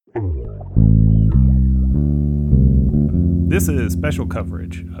This is special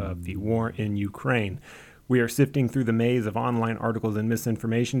coverage of the war in Ukraine. We are sifting through the maze of online articles and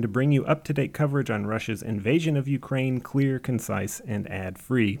misinformation to bring you up-to-date coverage on Russia's invasion of Ukraine, clear, concise, and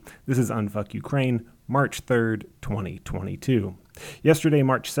ad-free. This is Unfuck Ukraine, March 3rd, 2022. Yesterday,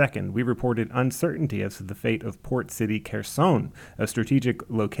 March 2nd, we reported uncertainty as to the fate of port city Kherson, a strategic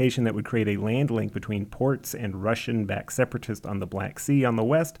location that would create a land link between ports and Russian-backed separatists on the Black Sea on the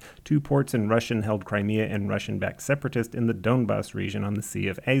west to ports in Russian-held Crimea and Russian-backed separatists in the Donbas region on the Sea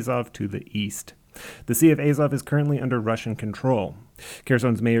of Azov to the east. The Sea of Azov is currently under Russian control.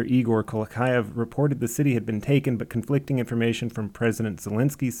 Kherson's mayor Igor Kolokhayev reported the city had been taken, but conflicting information from President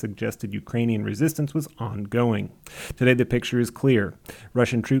Zelensky suggested Ukrainian resistance was ongoing. Today the picture is clear.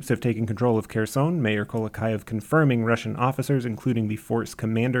 Russian troops have taken control of Kherson, Mayor Kolokhayev confirming Russian officers, including the force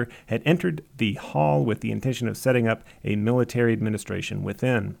commander, had entered the hall with the intention of setting up a military administration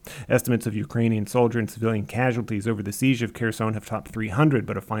within. Estimates of Ukrainian soldier and civilian casualties over the siege of Kherson have topped 300,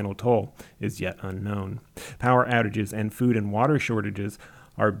 but a final toll is yet unknown. Power outages and food and water shortages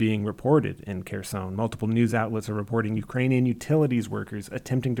are being reported in Kherson. Multiple news outlets are reporting Ukrainian utilities workers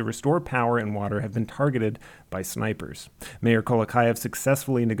attempting to restore power and water have been targeted by snipers. Mayor Kolokhayev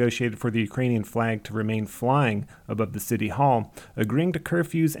successfully negotiated for the Ukrainian flag to remain flying above the city hall, agreeing to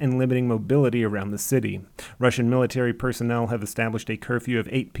curfews and limiting mobility around the city. Russian military personnel have established a curfew of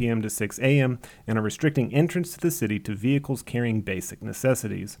 8 p.m. to 6 a.m. and are restricting entrance to the city to vehicles carrying basic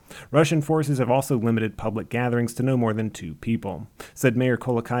necessities. Russian forces have also limited public gatherings to no more than 2 people. Said Mayor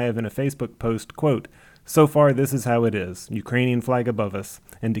Kolokhayev in a Facebook post, quote, "So far this is how it is, Ukrainian flag above us,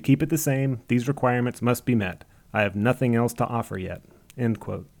 and to keep it the same, these requirements must be met. I have nothing else to offer yet," end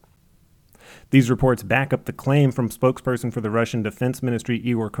quote. These reports back up the claim from spokesperson for the Russian Defense Ministry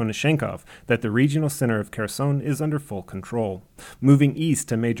Igor Konashenkov that the regional center of Kherson is under full control. Moving east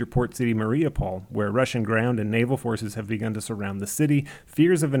to major port city Mariupol, where Russian ground and naval forces have begun to surround the city,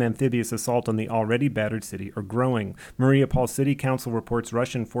 fears of an amphibious assault on the already battered city are growing. Mariupol City Council reports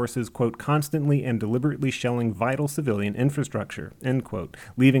Russian forces, quote, "constantly and deliberately shelling vital civilian infrastructure," end quote,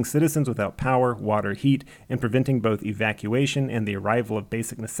 leaving citizens without power, water, heat, and preventing both evacuation and the arrival of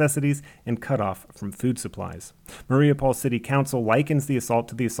basic necessities and cut off from food supplies. Mariupol City Council likens the assault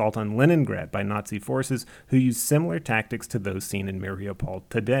to the assault on Leningrad by Nazi forces who used similar tactics to those seen in Mariupol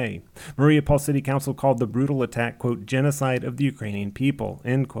today. Mariupol City Council called the brutal attack, quote, "genocide of the Ukrainian people,"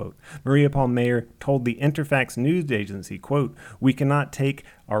 end quote. Mariupol mayor told the Interfax news agency, quote, "We cannot take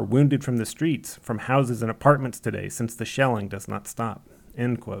our wounded from the streets, from houses and apartments today since the shelling does not stop,"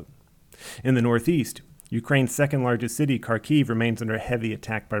 end quote. In the northeast, Ukraine's second-largest city, Kharkiv, remains under heavy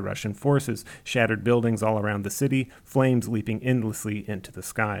attack by Russian forces, shattered buildings all around the city, flames leaping endlessly into the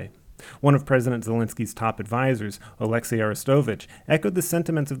sky. One of President Zelensky's top advisors, Alexei Arestovich, echoed the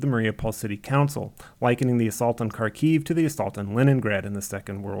sentiments of the Mariupol City Council, likening the assault on Kharkiv to the assault on Leningrad in the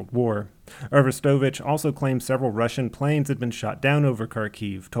Second World War. Arestovich also claimed several Russian planes had been shot down over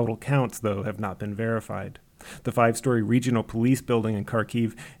Kharkiv. Total counts, though, have not been verified. The 5-story regional police building in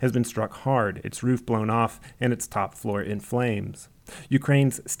Kharkiv has been struck hard, its roof blown off, and its top floor in flames.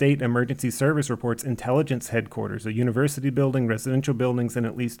 Ukraine's State Emergency Service reports intelligence headquarters, a university building, residential buildings, and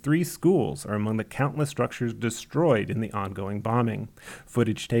at least 3 schools are among the countless structures destroyed in the ongoing bombing.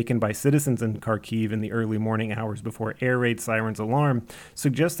 Footage taken by citizens in Kharkiv in the early morning hours before air raid sirens alarm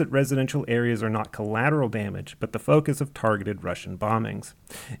suggests that residential areas are not collateral damage, but the focus of targeted Russian bombings.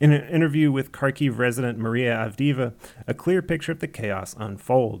 In an interview with Kharkiv resident Maria Avdieva, a clear picture of the chaos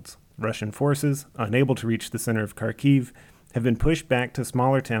unfolds. Russian forces, unable to reach the center of Kharkiv, have been pushed back to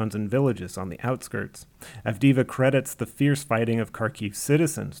smaller towns and villages on the outskirts. Avdieva credits the fierce fighting of Kharkiv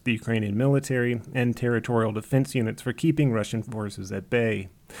citizens, the Ukrainian military, and territorial defense units for keeping Russian forces at bay.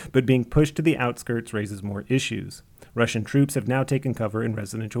 But being pushed to the outskirts raises more issues. Russian troops have now taken cover in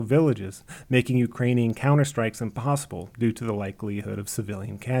residential villages, making Ukrainian counterstrikes impossible due to the likelihood of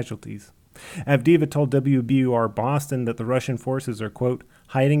civilian casualties. Avdieva told WBUR Boston that the Russian forces are, quote,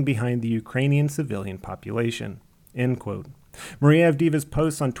 "hiding behind the Ukrainian civilian population," end quote. Maria Avdieva's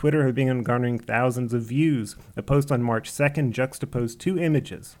posts on Twitter have been garnering thousands of views. A post on March 2nd juxtaposed 2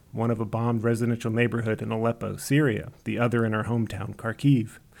 images, one of a bombed residential neighborhood in Aleppo, Syria, the other in her hometown,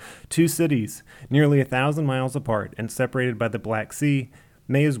 Kharkiv. 2 cities, nearly 1,000 miles apart and separated by the Black Sea,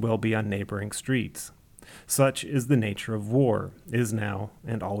 may as well be on neighboring streets. Such is the nature of war, is now,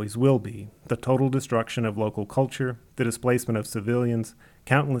 and always will be, the total destruction of local culture, the displacement of civilians,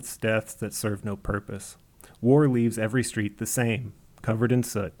 countless deaths that serve no purpose. War leaves every street the same, covered in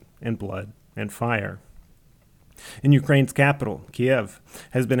soot and blood and fire. In Ukraine's capital, Kiev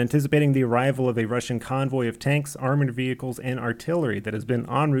has been anticipating the arrival of a Russian convoy of tanks, armored vehicles, and artillery that has been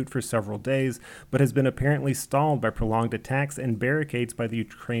en route for several days, but has been apparently stalled by prolonged attacks and barricades by the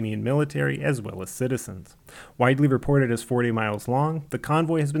Ukrainian military as well as citizens. Widely reported as 40 miles long, the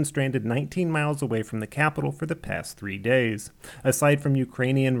convoy has been stranded 19 miles away from the capital for the past 3 days. Aside from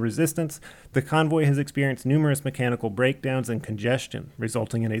Ukrainian resistance, the convoy has experienced numerous mechanical breakdowns and congestion,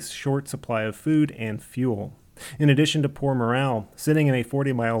 resulting in a short supply of food and fuel. In addition to poor morale, sitting in a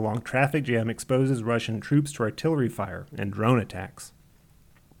 40-mile-long traffic jam exposes Russian troops to artillery fire and drone attacks.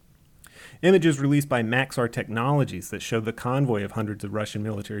 Images released by Maxar Technologies that show the convoy of hundreds of Russian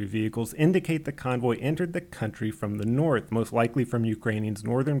military vehicles indicate the convoy entered the country from the north, most likely from Ukraine's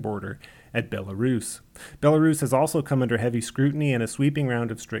northern border at Belarus. Belarus has also come under heavy scrutiny and a sweeping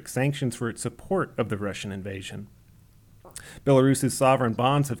round of strict sanctions for its support of the Russian invasion. Belarus's sovereign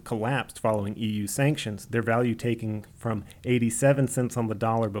bonds have collapsed following EU sanctions, their value taking from 87 cents on the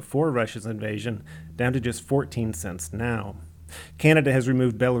dollar before Russia's invasion down to just 14 cents now. Canada has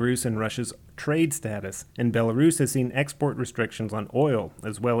removed Belarus and Russia's trade status, and Belarus has seen export restrictions on oil,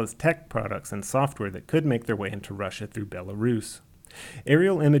 as well as tech products and software that could make their way into Russia through Belarus.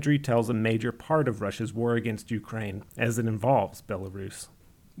 Aerial imagery tells a major part of Russia's war against Ukraine, as it involves Belarus.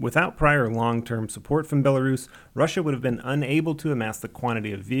 Without prior long-term support from Belarus, Russia would have been unable to amass the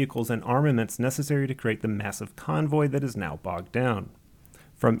quantity of vehicles and armaments necessary to create the massive convoy that is now bogged down.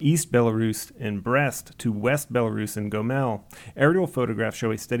 From East Belarus in Brest to West Belarus in Gomel, aerial photographs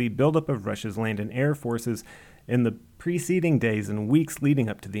show a steady buildup of Russia's land and air forces in the preceding days and weeks leading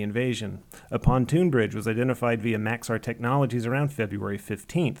up to the invasion. A pontoon bridge was identified via Maxar Technologies around February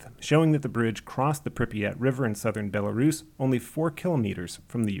 15th, showing that the bridge crossed the Pripyat River in southern Belarus, only 4 kilometers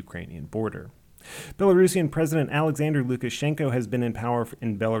from the Ukrainian border. Belarusian President Alexander Lukashenko has been in power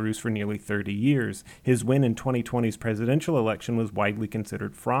in Belarus for nearly 30 years. His win in 2020's presidential election was widely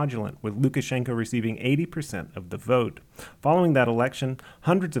considered fraudulent, with Lukashenko receiving 80% of the vote. Following that election,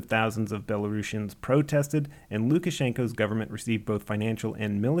 hundreds of thousands of Belarusians protested, and Lukashenko's government received both financial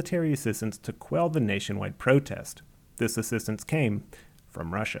and military assistance to quell the nationwide protest. This assistance came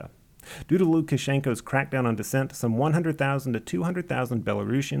from Russia. Due to Lukashenko's crackdown on dissent, some 100,000 to 200,000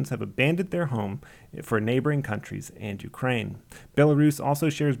 Belarusians have abandoned their home for neighboring countries and Ukraine. Belarus also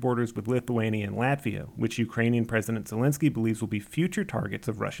shares borders with Lithuania and Latvia, which Ukrainian President Zelensky believes will be future targets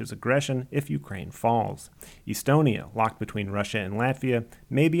of Russia's aggression if Ukraine falls. Estonia, locked between Russia and Latvia,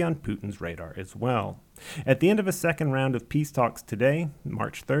 may be on Putin's radar as well. At the end of a second round of peace talks today,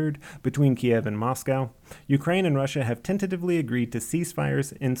 March 3rd, between Kiev and Moscow, Ukraine and Russia have tentatively agreed to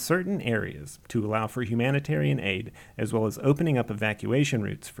ceasefires in certain areas to allow for humanitarian aid, as well as opening up evacuation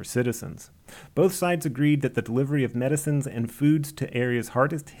routes for citizens. Both sides agreed that the delivery of medicines and foods to areas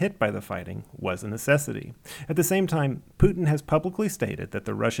hardest hit by the fighting was a necessity. At the same time, Putin has publicly stated that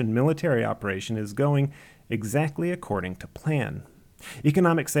the Russian military operation is going exactly according to plan.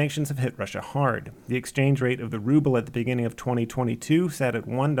 Economic sanctions have hit Russia hard. The exchange rate of the ruble at the beginning of 2022 sat at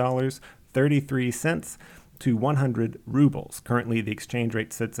 $1.33 to 100 rubles. Currently, the exchange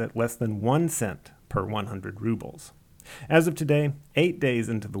rate sits at less than 1 cent per 100 rubles. As of today, 8 days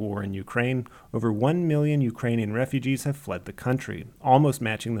into the war in Ukraine, over 1 million Ukrainian refugees have fled the country, almost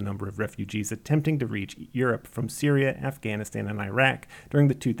matching the number of refugees attempting to reach Europe from Syria, Afghanistan, and Iraq during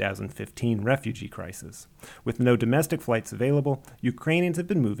the 2015 refugee crisis. With no domestic flights available, Ukrainians have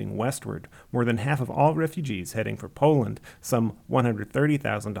been moving westward. More than half of all refugees heading for Poland, some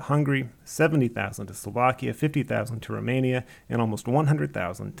 130,000 to Hungary, 70,000 to Slovakia, 50,000 to Romania, and almost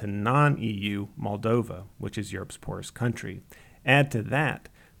 100,000 to non-EU Moldova, which is Europe's poorest country. Add to that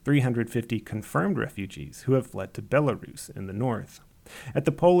 350 confirmed refugees who have fled to Belarus in the north. At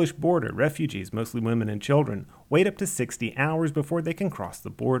the Polish border, refugees, mostly women and children, wait up to 60 hours before they can cross the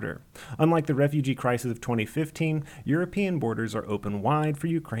border. Unlike the refugee crisis of 2015, European borders are open wide for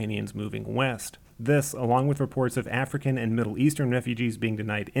Ukrainians moving west. This, along with reports of African and Middle Eastern refugees being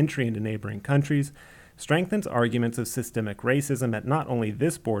denied entry into neighboring countries, strengthens arguments of systemic racism at not only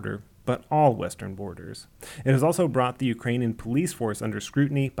this border, but all Western borders. It has also brought the Ukrainian police force under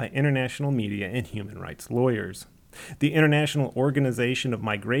scrutiny by international media and human rights lawyers. The International Organization of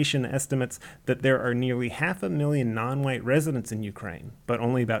Migration estimates that there are nearly 500,000 non-white residents in Ukraine, but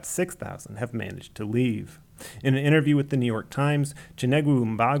only about 6,000 have managed to leave. In an interview with the New York Times,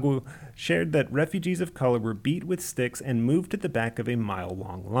 Chinegu Mbagu shared that refugees of color were beat with sticks and moved to the back of a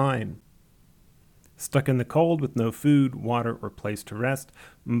mile-long line. Stuck in the cold with no food, water, or place to rest,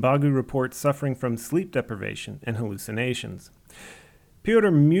 Mbagu reports suffering from sleep deprivation and hallucinations. Piotr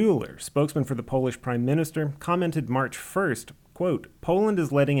Mueller, spokesman for the Polish Prime Minister, commented March 1st, quote, Poland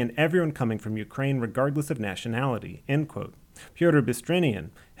is letting in everyone coming from Ukraine regardless of nationality, end quote. Pyotr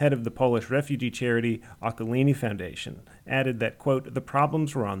Bystrinian, head of the Polish refugee charity Okolini Foundation, added that, quote, the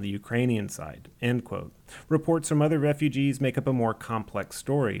problems were on the Ukrainian side, end quote. Reports from other refugees make up a more complex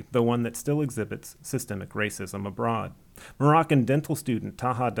story, though one that still exhibits systemic racism abroad. Moroccan dental student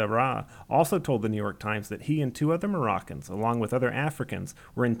Taha Dara also told the New York Times that he and 2 other Moroccans, along with other Africans,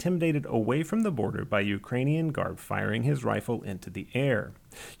 were intimidated away from the border by Ukrainian guard firing his rifle into the air.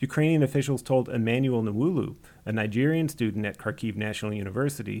 Ukrainian officials told Emmanuel Nwulu, a Nigerian student at Kharkiv National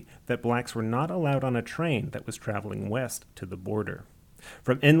University, that blacks were not allowed on a train that was traveling west to the border.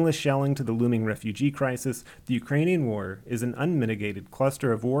 From endless shelling to the looming refugee crisis, the Ukrainian war is an unmitigated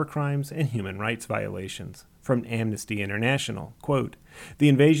cluster of war crimes and human rights violations. From Amnesty International, quote, the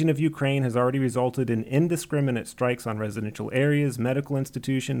invasion of Ukraine has already resulted in indiscriminate strikes on residential areas, medical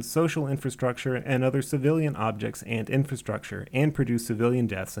institutions, social infrastructure, and other civilian objects and infrastructure, and produced civilian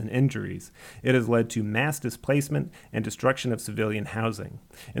deaths and injuries. It has led to mass displacement and destruction of civilian housing.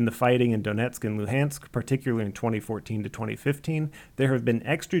 In the fighting in Donetsk and Luhansk, particularly in 2014 to 2015, there have been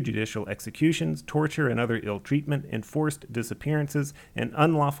extrajudicial executions, torture and other ill treatment, enforced disappearances, and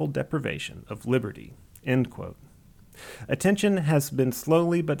unlawful deprivation of liberty. End quote. Attention has been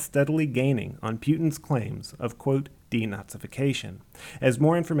slowly but steadily gaining on Putin's claims of, quote, denazification, as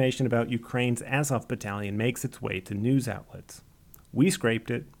more information about Ukraine's Azov Battalion makes its way to news outlets. We scraped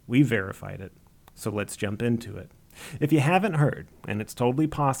it, we verified it, so let's jump into it. If you haven't heard, and it's totally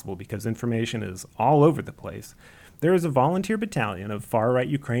possible because information is all over the place, there is a volunteer battalion of far-right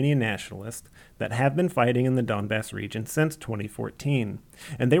Ukrainian nationalists that have been fighting in the Donbass region since 2014,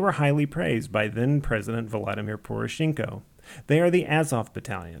 and they were highly praised by then-President Volodymyr Poroshenko. They are the Azov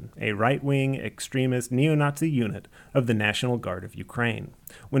Battalion, a right-wing, extremist, neo-Nazi unit of the National Guard of Ukraine.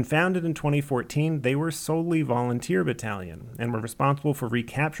 When founded in 2014, they were solely volunteer battalion and were responsible for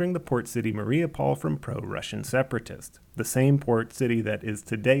recapturing the port city Mariupol from pro-Russian separatists, the same port city that is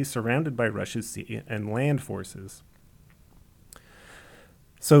today surrounded by Russia's sea and land forces.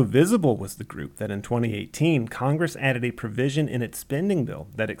 So visible was the group that in 2018, Congress added a provision in its spending bill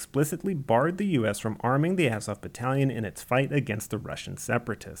that explicitly barred the U.S. from arming the Azov Battalion in its fight against the Russian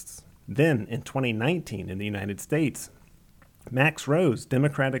separatists. Then, in 2019, in the United States, Max Rose,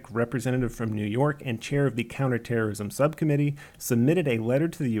 Democratic representative from New York and chair of the Counterterrorism Subcommittee, submitted a letter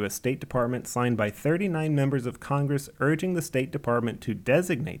to the U.S. State Department signed by 39 members of Congress urging the State Department to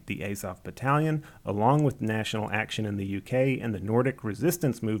designate the Azov Battalion, along with National Action in the UK and the Nordic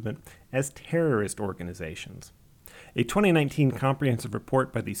Resistance Movement, as terrorist organizations. A 2019 comprehensive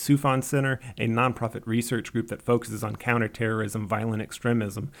report by the Sufan Center, a nonprofit research group that focuses on counterterrorism, violent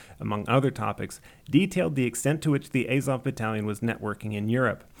extremism, among other topics, detailed the extent to which the Azov Battalion was networking in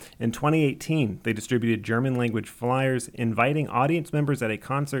Europe. In 2018, they distributed German-language flyers inviting audience members at a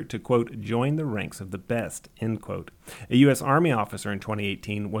concert to, quote, join the ranks of the best, end quote. A U.S. Army officer in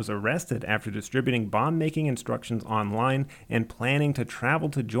 2018 was arrested after distributing bomb-making instructions online and planning to travel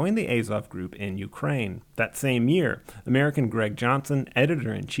to join the Azov group in Ukraine. That same year, American Greg Johnson,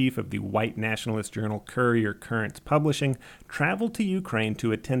 editor-in-chief of the white-nationalist journal Courier Currents Publishing, traveled to Ukraine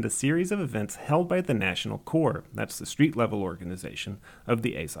to attend a series of events held by the National Corps, that's the street-level organization, of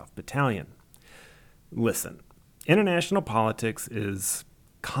the Azov Battalion. Listen, international politics is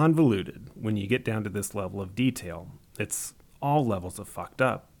convoluted when you get down to this level of detail. It's all levels of fucked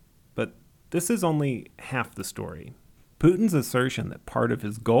up. But this is only half the story. Putin's assertion that part of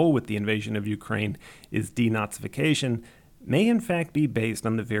his goal with the invasion of Ukraine is denazification may in fact be based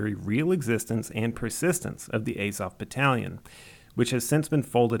on the very real existence and persistence of the Azov Battalion, which has since been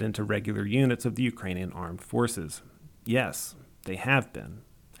folded into regular units of the Ukrainian armed forces. Yes, they have been.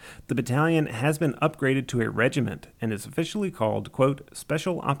 The battalion has been upgraded to a regiment and is officially called, quote,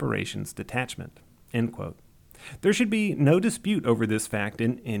 Special Operations Detachment, end quote. There should be no dispute over this fact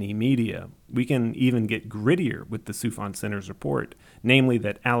in any media. We can even get grittier with the Sufan Center's report, namely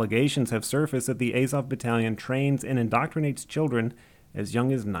that allegations have surfaced that the Azov Battalion trains and indoctrinates children as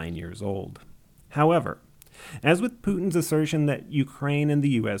young as 9 years old. However, as with Putin's assertion that Ukraine and the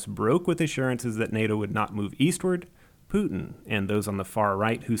U.S. broke with assurances that NATO would not move eastward, Putin, and those on the far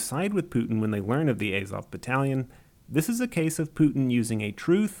right who side with Putin when they learn of the Azov Battalion, this is a case of Putin using a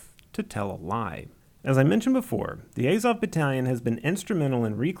truth to tell a lie. As I mentioned before, the Azov Battalion has been instrumental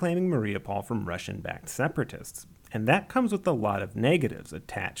in reclaiming Mariupol from Russian-backed separatists, and that comes with a lot of negatives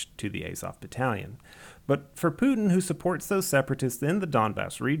attached to the Azov Battalion. But for Putin, who supports those separatists in the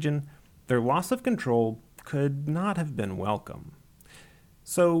Donbass region, their loss of control could not have been welcome.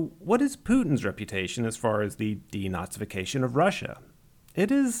 So, what is Putin's reputation as far as the denazification of Russia?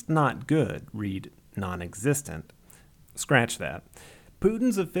 It is not good, read non-existent. Scratch that.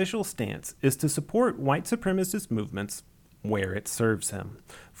 Putin's official stance is to support white supremacist movements where it serves him.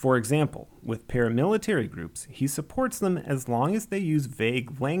 For example, with paramilitary groups, he supports them as long as they use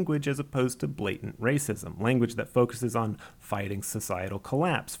vague language as opposed to blatant racism, language that focuses on fighting societal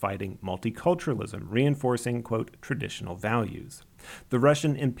collapse, fighting multiculturalism, reinforcing, quote, traditional values. The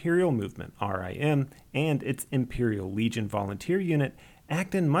Russian Imperial Movement, RIM, and its Imperial Legion Volunteer Unit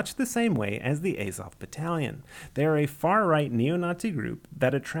act in much the same way as the Azov Battalion. They are a far-right neo-Nazi group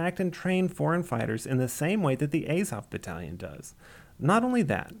that attract and train foreign fighters in the same way that the Azov Battalion does. Not only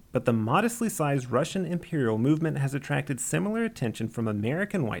that, but the modestly sized Russian Imperial movement has attracted similar attention from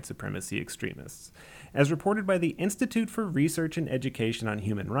American white supremacy extremists. As reported by the Institute for Research and Education on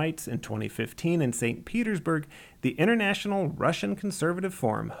Human Rights in 2015 in St. Petersburg, the International Russian Conservative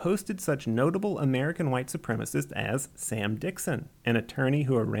Forum hosted such notable American white supremacists as Sam Dixon, an attorney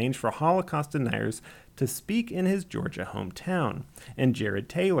who arranged for Holocaust deniers to speak in his Georgia hometown, and Jared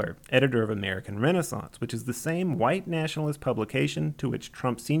Taylor, editor of American Renaissance, which is the same white nationalist publication to which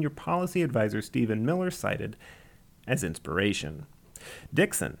Trump's senior policy advisor Stephen Miller cited as inspiration.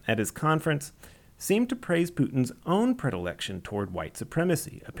 Dixon, at his conference, seemed to praise Putin's own predilection toward white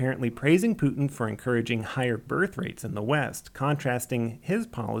supremacy, apparently praising Putin for encouraging higher birth rates in the West, contrasting his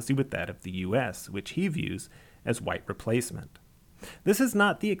policy with that of the U.S., which he views as white replacement. This is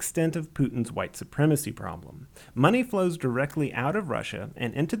not the extent of Putin's white supremacy problem. Money flows directly out of Russia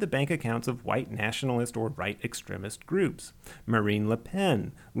and into the bank accounts of white nationalist or right-extremist groups. Marine Le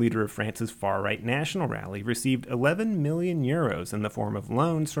Pen, leader of France's far-right national rally, received 11 million euros in the form of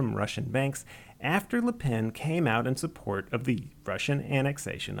loans from Russian banks after Le Pen came out in support of the Russian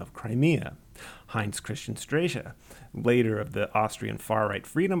annexation of Crimea. Heinz Christian Strache, leader of the Austrian far-right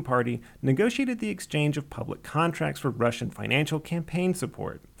Freedom Party, negotiated the exchange of public contracts for Russian financial campaign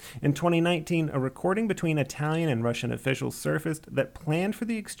support. In 2019, a recording between Italian and Russian officials surfaced that planned for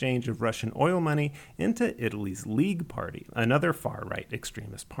the exchange of Russian oil money into Italy's League Party, another far-right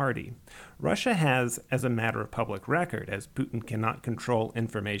extremist party. Russia has, as a matter of public record, as Putin cannot control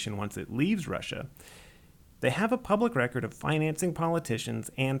information once it leaves Russia, they have a public record of financing politicians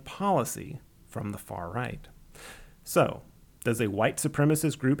and policy from the far right. So, does a white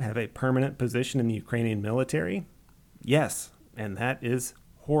supremacist group have a permanent position in the Ukrainian military? Yes, and that is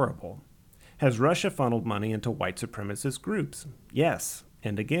horrible. Has Russia funneled money into white supremacist groups? Yes,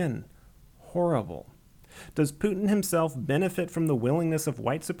 and again, horrible. Does Putin himself benefit from the willingness of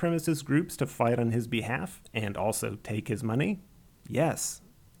white supremacist groups to fight on his behalf and also take his money? Yes,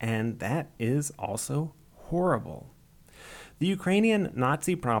 and that is also horrible. The Ukrainian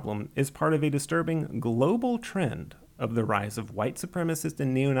Nazi problem is part of a disturbing global trend of the rise of white supremacist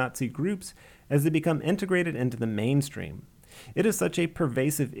and neo-Nazi groups as they become integrated into the mainstream. It is such a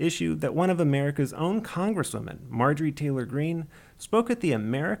pervasive issue that one of America's own congresswomen, Marjorie Taylor Greene, spoke at the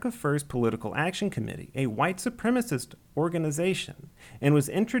America First Political Action Committee, a white supremacist organization, and was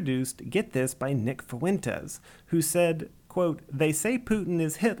introduced, get this, by Nick Fuentes, who said, quote, "They say Putin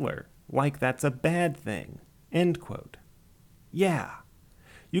is Hitler, like that's a bad thing," end quote. Yeah.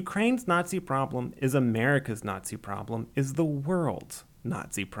 Ukraine's Nazi problem is America's Nazi problem, is the world's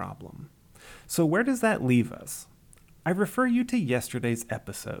Nazi problem. So where does that leave us? I refer you to yesterday's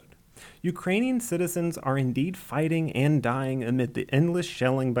episode. Ukrainian citizens are indeed fighting and dying amid the endless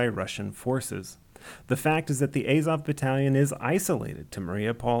shelling by Russian forces. The fact is that the Azov Battalion is isolated to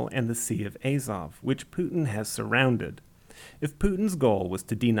Mariupol and the Sea of Azov, which Putin has surrounded. If Putin's goal was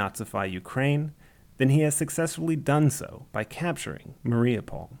to denazify Ukraine, then he has successfully done so by capturing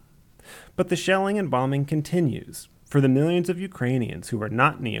Mariupol. But the shelling and bombing continues. For the millions of Ukrainians who are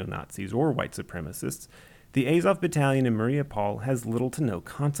not neo-Nazis or white supremacists, the Azov Battalion in Mariupol has little to no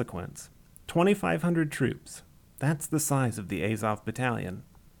consequence. 2,500 troops. That's the size of the Azov Battalion.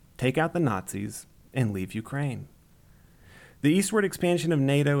 Take out the Nazis and leave Ukraine. The eastward expansion of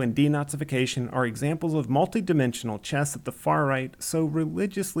NATO and denazification are examples of multidimensional chess that the far right so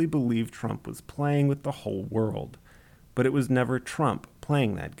religiously believed Trump was playing with the whole world. But it was never Trump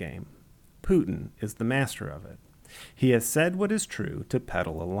playing that game. Putin is the master of it. He has said what is true to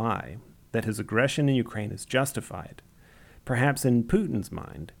peddle a lie, that his aggression in Ukraine is justified. Perhaps in Putin's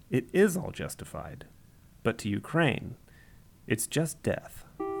mind, it is all justified. But to Ukraine, it's just death.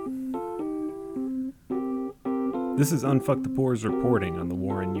 This is Unfuck the Poor's reporting on the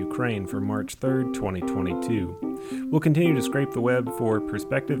war in Ukraine for March 3rd, 2022. We'll continue to scrape the web for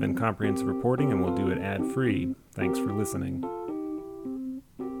perspective and comprehensive reporting, and we'll do it ad-free. Thanks for listening.